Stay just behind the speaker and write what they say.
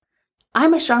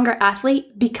I'm a stronger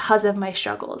athlete because of my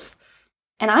struggles.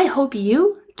 And I hope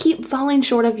you keep falling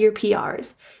short of your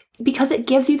PRs because it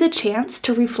gives you the chance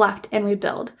to reflect and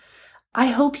rebuild. I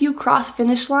hope you cross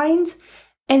finish lines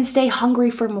and stay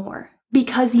hungry for more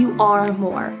because you are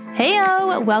more.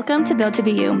 Heyo! Welcome to Built to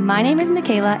Be You. My name is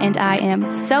Michaela and I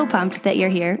am so pumped that you're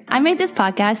here. I made this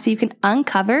podcast so you can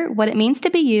uncover what it means to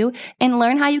be you and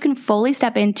learn how you can fully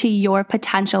step into your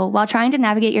potential while trying to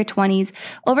navigate your 20s,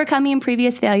 overcoming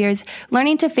previous failures,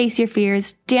 learning to face your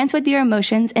fears, dance with your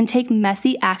emotions, and take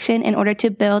messy action in order to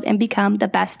build and become the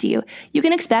best you. You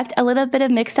can expect a little bit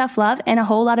of mixed tough love and a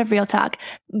whole lot of real talk.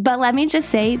 But let me just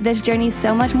say, this journey is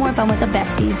so much more fun with a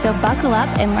bestie, so buckle up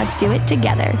and let's do it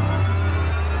together.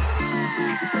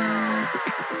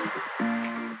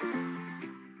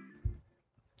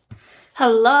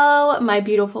 Hello, my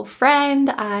beautiful friend.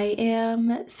 I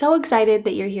am so excited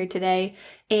that you're here today.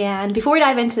 And before we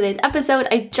dive into today's episode,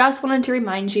 I just wanted to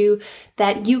remind you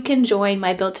that you can join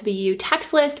my Built to Be You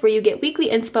text list where you get weekly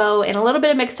inspo and a little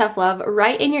bit of mixed tough love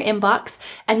right in your inbox.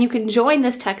 And you can join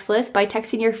this text list by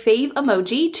texting your fave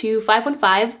emoji to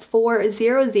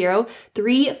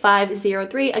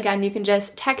 515-400-3503. Again, you can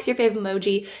just text your fave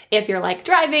emoji if you're like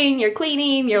driving, you're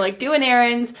cleaning, you're like doing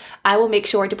errands. I will make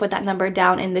sure to put that number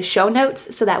down in the show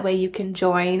notes so that way you can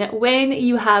join when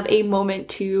you have a moment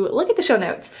to look at the show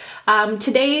notes.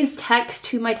 Today's text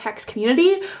to my text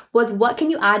community was, what can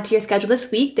you add to your schedule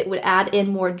this week that would add in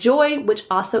more joy, which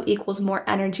also equals more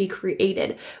energy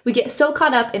created? We get so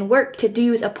caught up in work,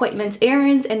 to-dos, appointments,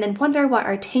 errands, and then wonder why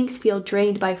our tanks feel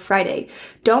drained by Friday.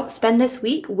 Don't spend this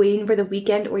week waiting for the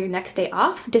weekend or your next day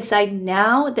off. Decide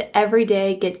now that every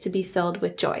day gets to be filled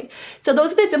with joy. So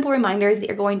those are the simple reminders that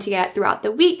you're going to get throughout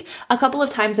the week, a couple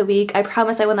of times a week. I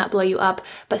promise I will not blow you up,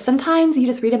 but sometimes you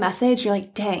just read a message, you're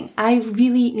like, dang, I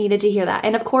really needed to hear that.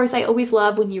 And of course, I always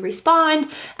love when you respond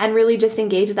and really just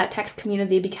engage with that text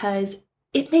community because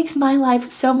it makes my life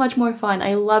so much more fun.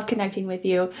 I love connecting with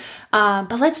you.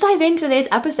 But let's dive into today's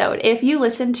episode. If you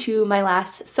listened to my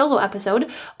last solo episode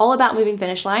all about moving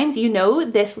finish lines, you know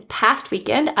this past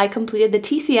weekend I completed the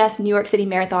TCS New York City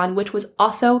Marathon, which was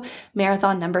also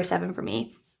marathon number 7 for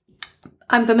me.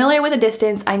 I'm familiar with the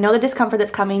distance, I know the discomfort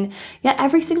that's coming, yet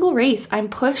every single race, I'm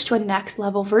pushed to a next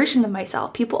level version of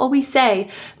myself. People always say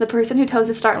the person who toes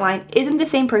the start line isn't the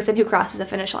same person who crosses the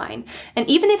finish line. And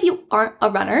even if you aren't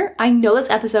a runner, I know this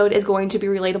episode is going to be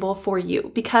relatable for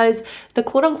you because the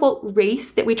quote unquote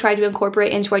race that we try to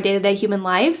incorporate into our day-to-day human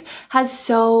lives has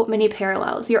so many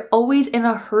parallels. You're always in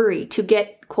a hurry to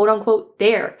get quote unquote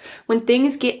there. When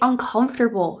things get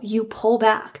uncomfortable, you pull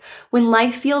back. When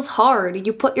life feels hard,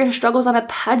 you put your struggles on a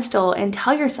pedestal and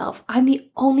tell yourself, I'm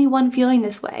the only one feeling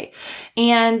this way.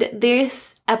 And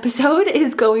this episode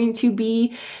is going to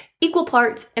be equal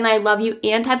parts and I love you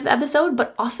and type of episode,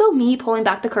 but also me pulling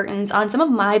back the curtains on some of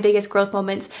my biggest growth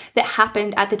moments that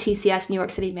happened at the TCS New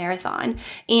York City Marathon.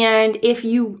 And if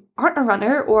you aren't a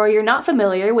runner or you're not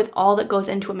familiar with all that goes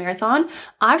into a marathon,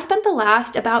 I've spent the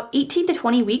last about 18 to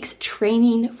 20 weeks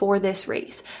training for this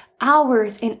race.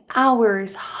 Hours and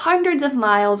hours, hundreds of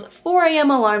miles, 4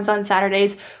 a.m. alarms on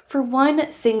Saturdays for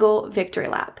one single victory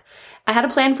lap. I had a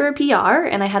plan for a PR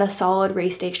and I had a solid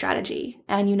race day strategy.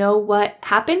 And you know what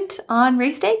happened on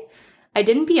race day? I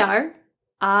didn't PR.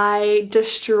 I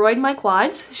destroyed my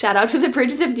quads. Shout out to the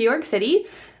bridges of New York City.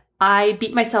 I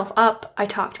beat myself up. I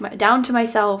talked down to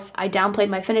myself. I downplayed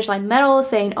my finish line medal,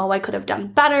 saying, oh, I could have done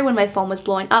better when my phone was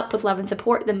blowing up with love and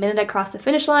support the minute I crossed the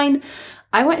finish line.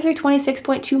 I went through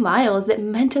 26.2 miles that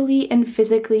mentally and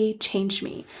physically changed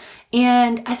me.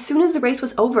 And as soon as the race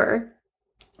was over,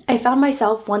 I found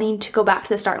myself wanting to go back to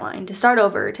the start line, to start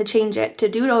over, to change it, to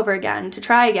do it over again, to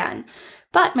try again.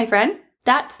 But my friend,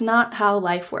 that's not how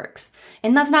life works.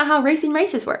 And that's not how racing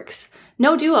races works.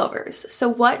 No do-overs. So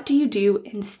what do you do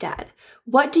instead?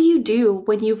 What do you do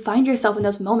when you find yourself in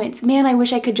those moments? Man, I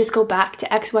wish I could just go back to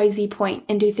XYZ point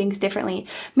and do things differently.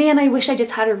 Man, I wish I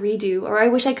just had a redo, or I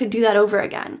wish I could do that over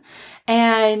again.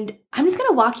 And I'm just going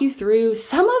to walk you through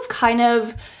some of kind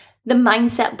of the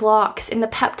mindset blocks and the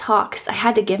pep talks I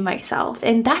had to give myself.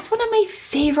 And that's one of my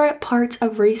favorite parts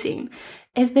of racing,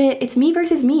 is that it's me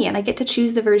versus me, and I get to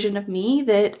choose the version of me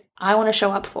that I want to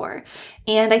show up for.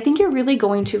 And I think you're really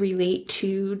going to relate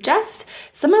to just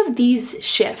some of these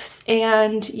shifts,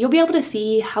 and you'll be able to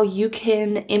see how you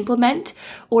can implement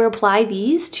or apply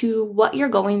these to what you're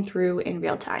going through in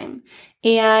real time.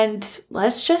 And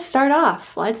let's just start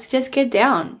off. Let's just get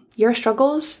down. Your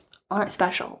struggles aren't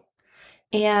special.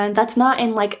 And that's not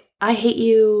in like, I hate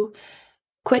you,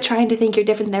 quit trying to think you're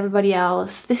different than everybody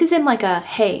else. This is in like a,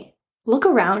 hey, Look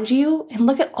around you and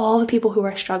look at all the people who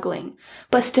are struggling,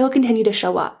 but still continue to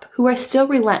show up, who are still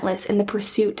relentless in the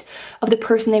pursuit of the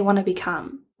person they want to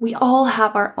become. We all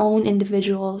have our own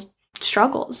individual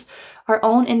struggles, our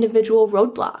own individual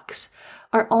roadblocks,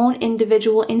 our own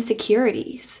individual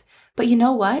insecurities. But you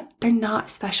know what? They're not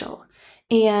special.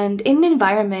 And in an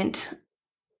environment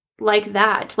like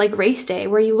that, like race day,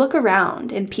 where you look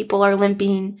around and people are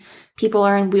limping, people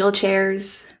are in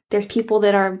wheelchairs, there's people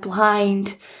that are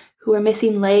blind, who are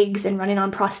missing legs and running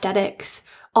on prosthetics,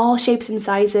 all shapes and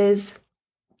sizes.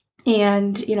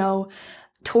 And,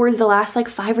 towards the last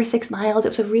 5 or 6 miles, it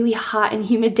was a really hot and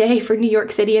humid day for New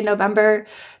York City in November.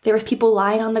 There was people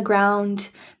lying on the ground,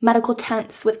 medical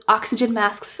tents with oxygen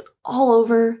masks all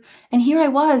over. And here I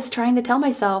was trying to tell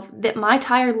myself that my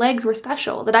tired legs were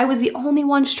special, that I was the only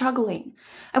one struggling.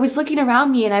 I was looking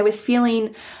around me and I was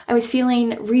feeling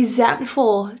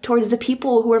resentful towards the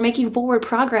people who were making forward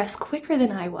progress quicker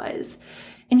than I was.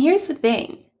 And here's the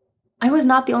thing. I was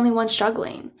not the only one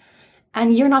struggling.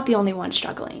 And you're not the only one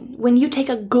struggling. When you take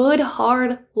a good,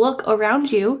 hard look around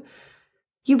you,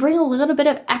 you bring a little bit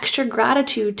of extra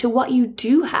gratitude to what you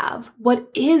do have, what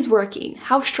is working,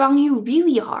 how strong you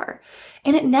really are.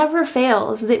 And it never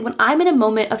fails that when I'm in a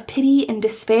moment of pity and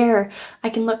despair, I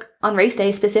can look on race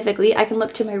day specifically, I can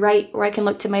look to my right or I can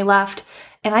look to my left,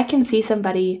 and I can see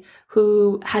somebody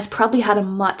who has probably had a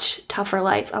much tougher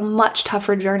life, a much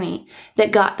tougher journey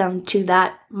that got them to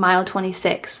that mile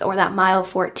 26 or that mile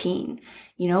 14,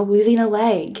 losing a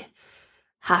leg,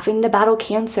 having to battle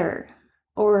cancer,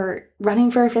 or running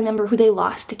for a family member who they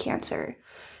lost to cancer.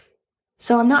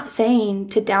 So I'm not saying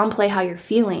to downplay how you're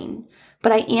feeling,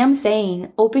 but I am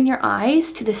saying open your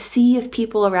eyes to the sea of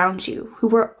people around you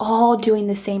who are all doing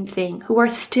the same thing, who are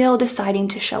still deciding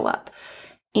to show up.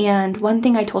 And one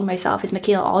thing I told myself is,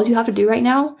 Michaela, all you have to do right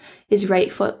now is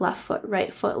right foot, left foot,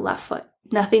 right foot, left foot.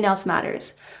 Nothing else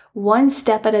matters. One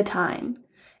step at a time.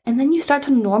 And then you start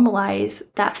to normalize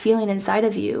that feeling inside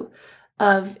of you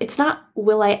of, it's not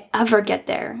will I ever get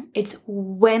there, it's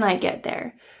when I get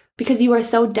there. Because you are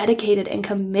so dedicated and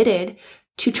committed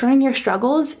to turning your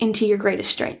struggles into your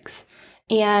greatest strengths.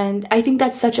 And I think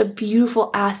that's such a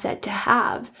beautiful asset to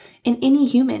have in any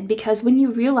human, because when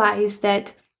you realize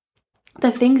that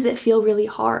the things that feel really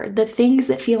hard, the things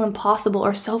that feel impossible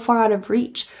or so far out of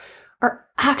reach are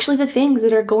actually the things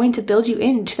that are going to build you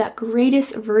into that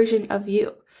greatest version of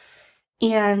you.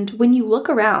 And when you look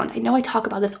around, I know I talk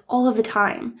about this all of the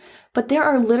time, but there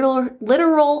are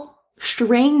literal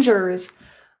strangers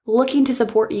looking to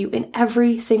support you in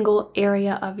every single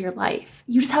area of your life.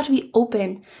 You just have to be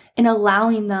open and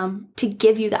allowing them to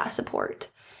give you that support.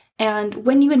 And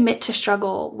when you admit to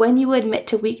struggle, when you admit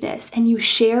to weakness, and you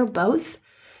share both,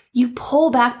 you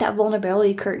pull back that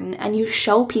vulnerability curtain and you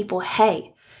show people,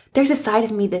 hey, there's a side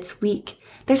of me that's weak.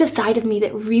 There's a side of me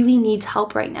that really needs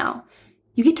help right now.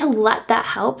 You get to let that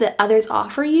help that others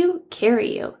offer you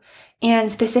carry you.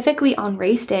 And specifically on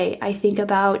race day, I think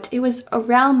about, it was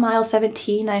around mile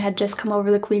 17. I had just come over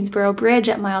the Queensboro Bridge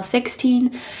at mile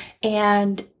 16,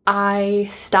 and I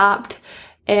stopped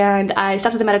at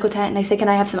a medical tent and I said, can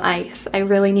I have some ice? I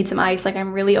really need some ice.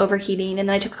 I'm really overheating. And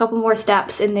then I took a couple more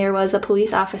steps and there was a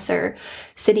police officer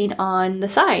sitting on the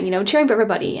side, cheering for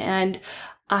everybody. And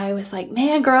I was like,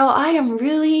 man, girl, I am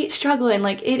really struggling.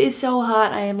 It is so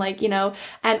hot. I am and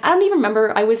I don't even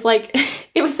remember. I was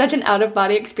it was such an out of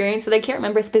body experience that I can't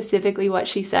remember specifically what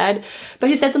she said, but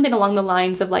she said something along the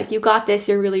lines of you got this.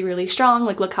 You're really, really strong.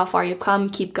 Look how far you've come.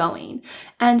 Keep going.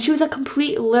 And she was a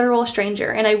complete literal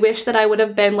stranger. And I wish that I would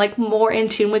have been more in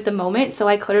tune with the moment, so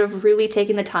I could have really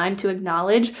taken the time to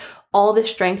acknowledge all the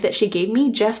strength that she gave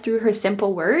me just through her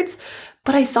simple words.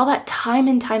 But I saw that time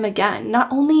and time again,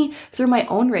 not only through my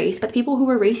own race, but people who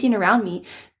were racing around me,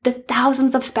 the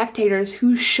thousands of spectators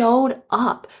who showed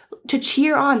up to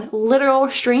cheer on literal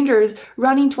strangers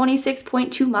running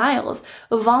 26.2 miles,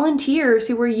 volunteers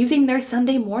who were using their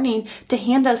Sunday morning to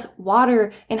hand us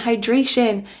water and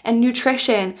hydration and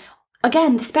nutrition.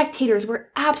 Again, the spectators were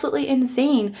absolutely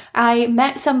insane. I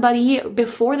met somebody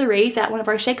before the race at one of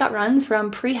our shakeout runs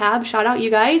from Prehab, shout out you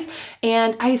guys,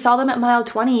 and I saw them at mile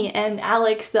 20, and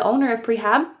Alex, the owner of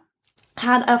Prehab,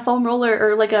 had a foam roller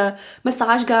or a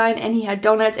massage gun, and he had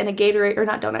donuts and a Gatorade, or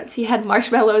not donuts, he had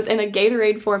marshmallows and a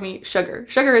Gatorade for me. Sugar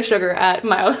is sugar at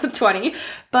mile 20.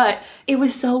 But it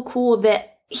was so cool that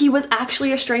he was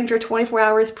actually a stranger 24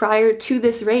 hours prior to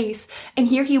this race. And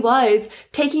here he was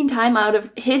taking time out of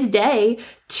his day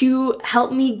to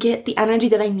help me get the energy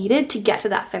that I needed to get to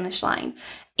that finish line.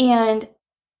 And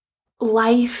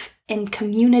life and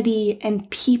community and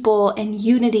people and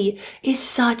unity is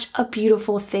such a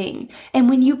beautiful thing. And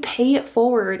when you pay it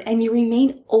forward and you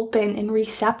remain open and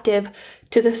receptive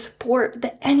to the support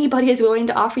that anybody is willing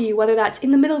to offer you, whether that's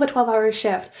in the middle of a 12-hour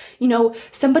shift,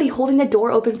 somebody holding the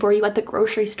door open for you at the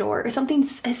grocery store, or something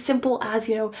as simple as,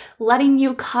 letting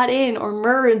you cut in or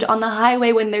merge on the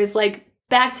highway when there's like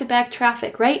back-to-back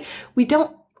traffic, right? We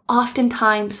don't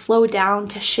oftentimes slow down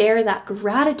to share that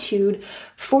gratitude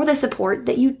for the support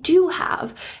that you do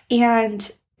have. And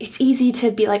it's easy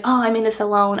to be like, oh, I'm in this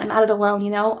alone. I'm at it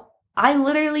alone, I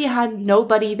literally had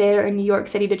nobody there in New York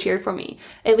City to cheer for me,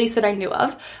 at least that I knew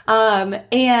of.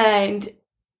 And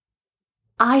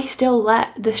I still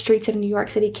let the streets of New York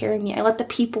City carry me. I let the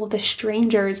people, the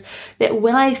strangers, that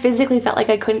when I physically felt like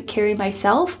I couldn't carry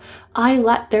myself, I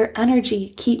let their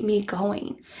energy keep me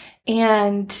going.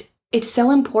 And it's so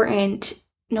important,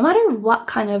 no matter what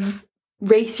kind of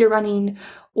race you're running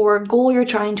or goal you're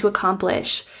trying to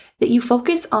accomplish, that you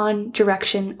focus on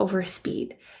direction over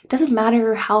speed. It doesn't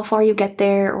matter how far you get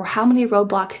there or how many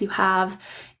roadblocks you have.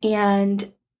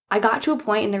 And I got to a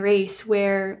point in the race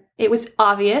where it was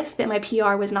obvious that my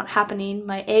PR was not happening.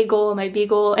 My A goal, my B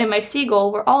goal, and my C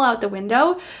goal were all out the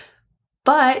window.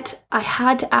 But I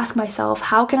had to ask myself,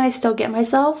 how can I still get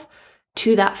myself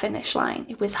to that finish line?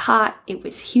 It was hot. It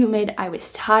was humid. I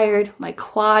was tired. My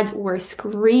quads were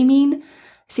screaming.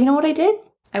 So you know what I did?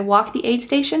 I walked the aid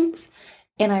stations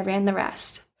and I ran the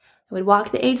rest. I would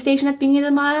walk the aid station at the beginning of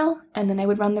the mile, and then I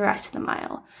would run the rest of the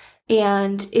mile.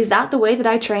 And is that the way that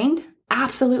I trained?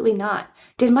 Absolutely not.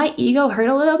 Did my ego hurt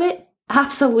a little bit?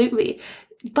 Absolutely.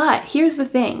 But here's the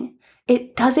thing.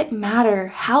 It doesn't matter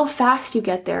how fast you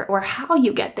get there or how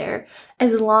you get there,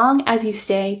 as long as you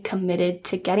stay committed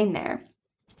to getting there.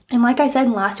 And like I said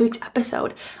in last week's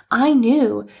episode, I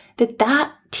knew that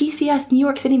TCS New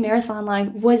York City Marathon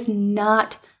line was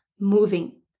not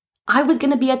moving. I was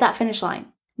going to be at that finish line.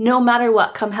 No matter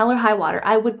what, come hell or high water,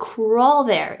 I would crawl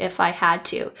there if I had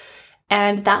to.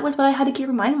 And that was what I had to keep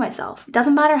reminding myself. It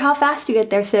doesn't matter how fast you get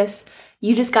there, sis.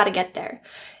 You just got to get there.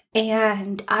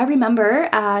 And I remember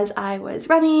as I was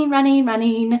running,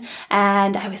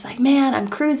 and I was like, man, I'm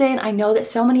cruising. I know that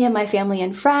so many of my family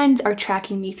and friends are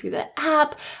tracking me through the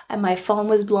app, and my phone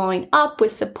was blowing up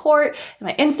with support, and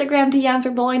my Instagram DMs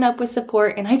were blowing up with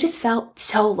support, and I just felt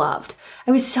so loved.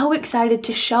 I was so excited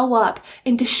to show up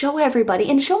and to show everybody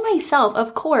and show myself,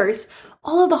 of course,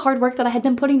 all of the hard work that I had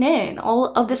been putting in, all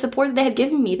of the support that they had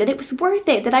given me, that it was worth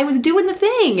it, that I was doing the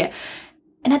thing.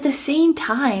 And at the same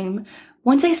time,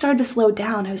 once I started to slow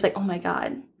down, I was like, oh my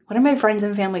God, what are my friends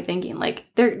and family thinking? Like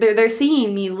they're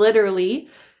seeing me literally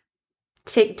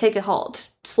take a halt,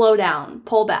 slow down,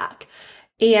 pull back.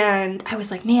 And I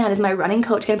was like, man, is my running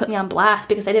coach going to put me on blast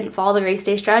because I didn't follow the race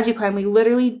day strategy plan we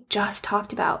literally just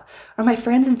talked about? Are my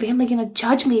friends and family going to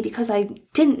judge me because I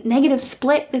didn't negative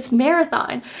split this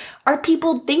marathon? Are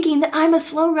people thinking that I'm a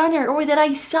slow runner or that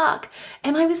I suck?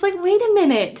 And I was like, wait a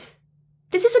minute.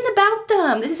 This isn't about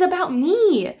them. This is about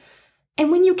me. And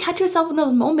when you catch yourself in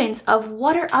those moments of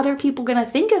what are other people going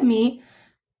to think of me,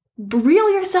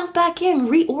 reel yourself back in,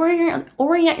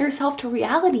 orient yourself to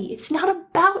reality. It's not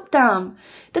about them.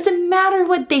 It doesn't matter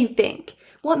what they think.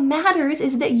 What matters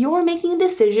is that you're making a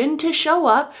decision to show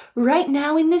up right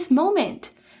now in this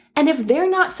moment. And if they're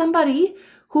not somebody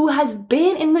who has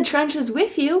been in the trenches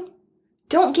with you,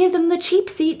 don't give them the cheap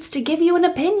seats to give you an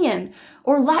opinion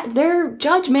or let their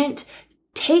judgment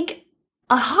take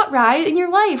a hot ride in your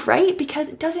life, right? Because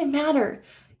it doesn't matter.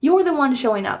 You're the one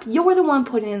showing up. You're the one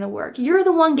putting in the work. You're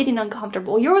the one getting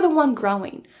uncomfortable. You're the one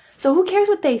growing. So who cares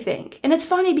what they think? And it's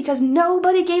funny because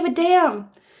nobody gave a damn.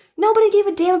 Nobody gave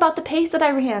a damn about the pace that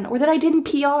I ran or that I didn't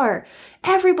PR.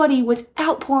 Everybody was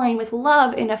outpouring with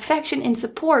love and affection and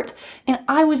support, and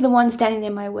I was the one standing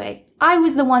in my way. I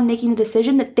was the one making the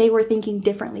decision that they were thinking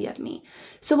differently of me.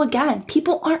 So again,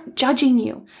 people aren't judging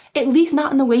you, at least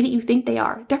not in the way that you think they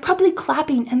are. They're probably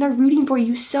clapping and they're rooting for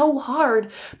you so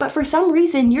hard, but for some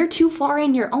reason, you're too far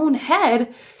in your own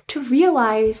head to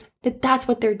realize that that's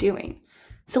what they're doing.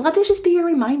 So let this just be your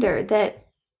reminder that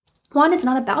one, it's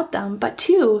not about them, but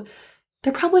two,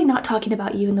 they're probably not talking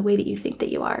about you in the way that you think that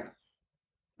you are.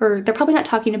 Or they're probably not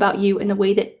talking about you in the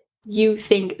way that you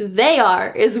think they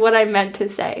are, is what I meant to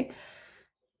say.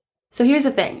 So here's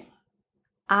the thing.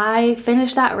 I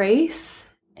finished that race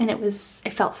and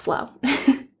it felt slow.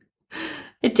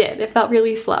 It did. It felt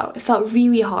really slow. It felt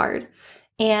really hard.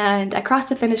 And I crossed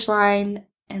the finish line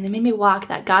and they made me walk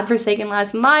that godforsaken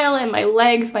last mile, and my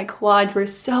legs, my quads were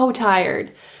so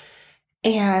tired.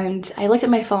 And I looked at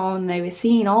my phone and I was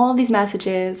seeing all of these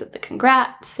messages, the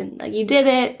congrats and like you did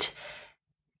it.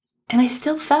 And I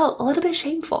still felt a little bit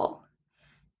shameful.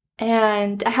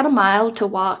 and I had a mile to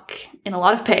walk in a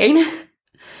lot of pain.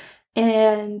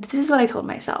 And this is what I told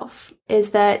myself, is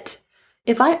that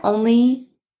if I only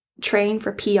train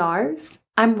for PRs,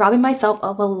 I'm robbing myself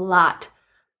of a lot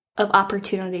of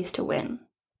opportunities to win.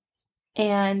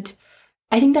 And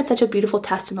I think that's such a beautiful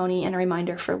testimony and a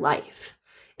reminder for life.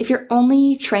 If you're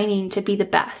only training to be the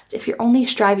best, if you're only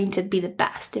striving to be the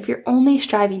best, if you're only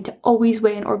striving to always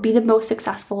win or be the most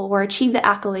successful or achieve the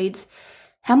accolades,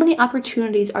 how many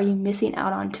opportunities are you missing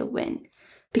out on to win?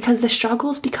 Because the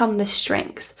struggles become the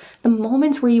strengths. The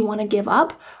moments where you want to give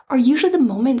up are usually the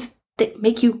moments that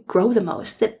make you grow the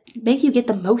most, that make you get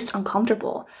the most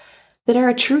uncomfortable, that are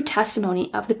a true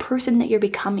testimony of the person that you're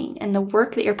becoming and the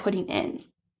work that you're putting in.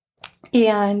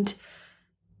 And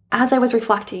as I was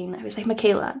reflecting, I was like,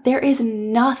 Michaela, there is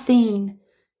nothing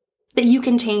that you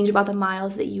can change about the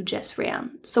miles that you just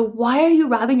ran. So why are you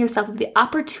robbing yourself of the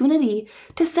opportunity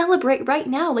to celebrate right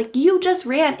now? Like, you just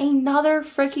ran another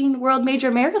freaking world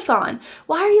major marathon.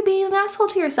 Why are you being an asshole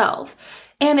to yourself?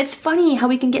 And it's funny how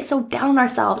we can get so down on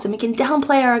ourselves and we can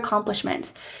downplay our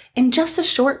accomplishments in just a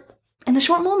short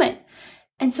moment.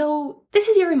 And so this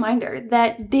is your reminder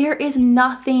that there is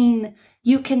nothing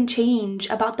you can change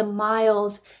about the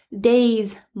miles,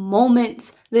 days,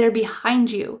 moments that are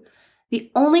behind you. The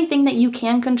only thing that you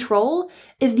can control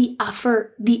is the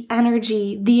effort, the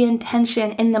energy, the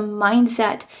intention, and the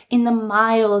mindset in the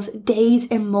miles, days,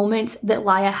 and moments that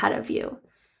lie ahead of you.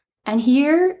 And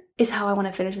here is how I want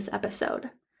to finish this episode.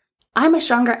 I'm a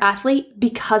stronger athlete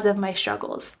because of my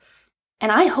struggles.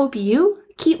 And I hope you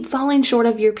keep falling short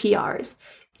of your PRs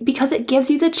because it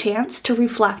gives you the chance to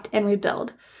reflect and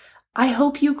rebuild. I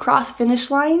hope you cross finish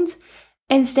lines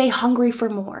and stay hungry for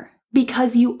more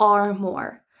because you are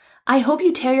more. I hope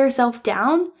you tear yourself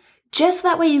down just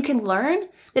that way you can learn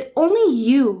that only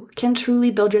you can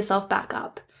truly build yourself back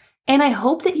up. And I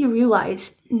hope that you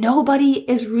realize nobody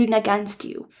is rooting against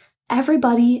you.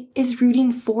 Everybody is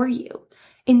rooting for you.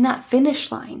 In that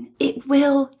finish line, it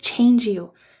will change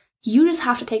you. You just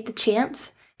have to take the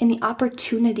chance and the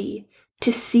opportunity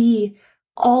to see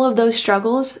all of those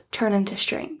struggles turn into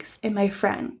strengths. And my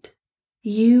friend,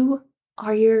 you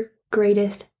are your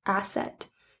greatest asset.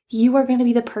 You are going to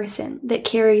be the person that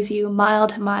carries you mile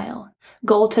to mile,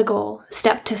 goal to goal,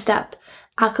 step to step,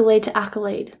 accolade to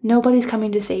accolade. Nobody's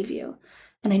coming to save you.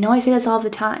 And I know I say this all the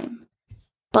time,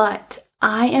 but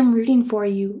I am rooting for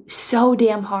you so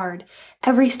damn hard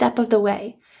every step of the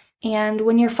way. And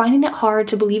when you're finding it hard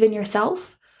to believe in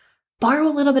yourself, borrow a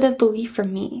little bit of belief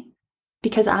from me,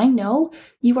 because I know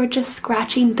you are just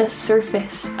scratching the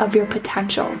surface of your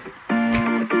potential.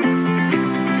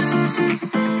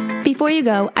 Before you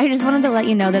go, I just wanted to let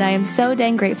you know that I am so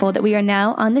dang grateful that we are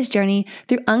now on this journey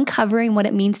through uncovering what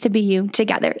it means to be you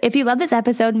together. If you love this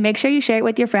episode, make sure you share it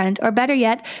with your friend, or better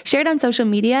yet, share it on social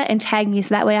media and tag me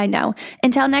so that way I know.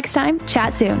 Until next time,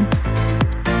 chat soon.